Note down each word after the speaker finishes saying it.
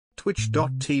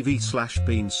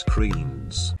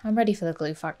twitch.tv/BEANSCREENS. I'm ready for the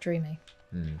glue factory, me.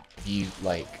 Have you,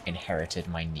 like, inherited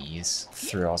my knees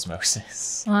through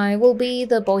osmosis? I will be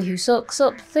the boy who sucks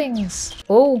up things.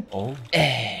 Oh. Oh.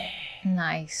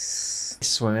 Nice.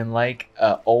 Swimming like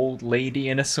an old lady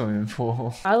in a swimming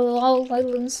pool. Go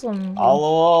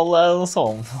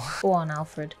on,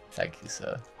 Alfred. Thank you,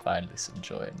 sir. Finally some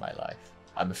joy in my life.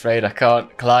 I'm afraid I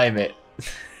can't climb it.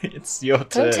 It's your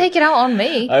turn. Don't take it out on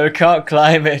me. I can't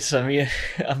climb it. I mean,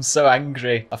 I'm so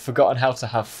angry. I've forgotten how to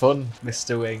have fun,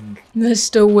 Mr. Wing.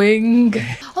 Mr. Wing.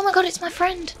 Oh my god, it's my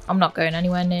friend. I'm not going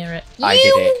anywhere near it. I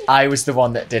did it. I was the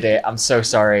one that did it. I'm so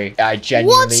sorry. I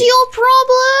genuinely... What's your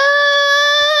problem?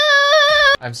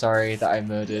 I'm sorry that I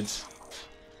murdered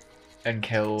and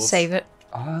killed. Save it.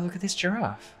 Oh, look at this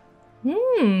giraffe.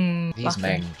 Hmm. These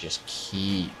men just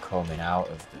keep coming out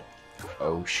of the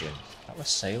ocean. Is that where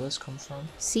sailors come from?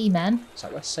 Seamen. Is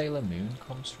that where Sailor Moon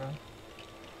comes from?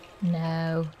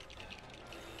 No.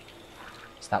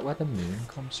 Is that where the moon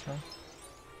comes from?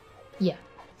 Yeah.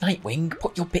 Nightwing,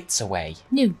 put your bits away.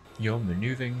 No. You're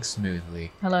manoeuvring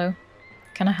smoothly. Hello.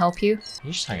 Can I help you?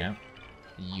 You're just hanging out.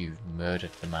 You've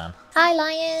murdered the man. Hi,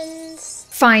 lions.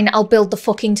 Fine, I'll build the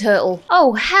fucking turtle.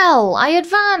 Oh, hell, I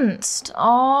advanced.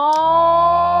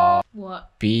 Oh.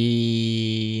 What?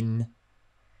 Bean.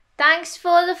 Thanks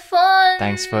for the fun.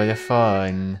 Thanks for the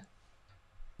fun.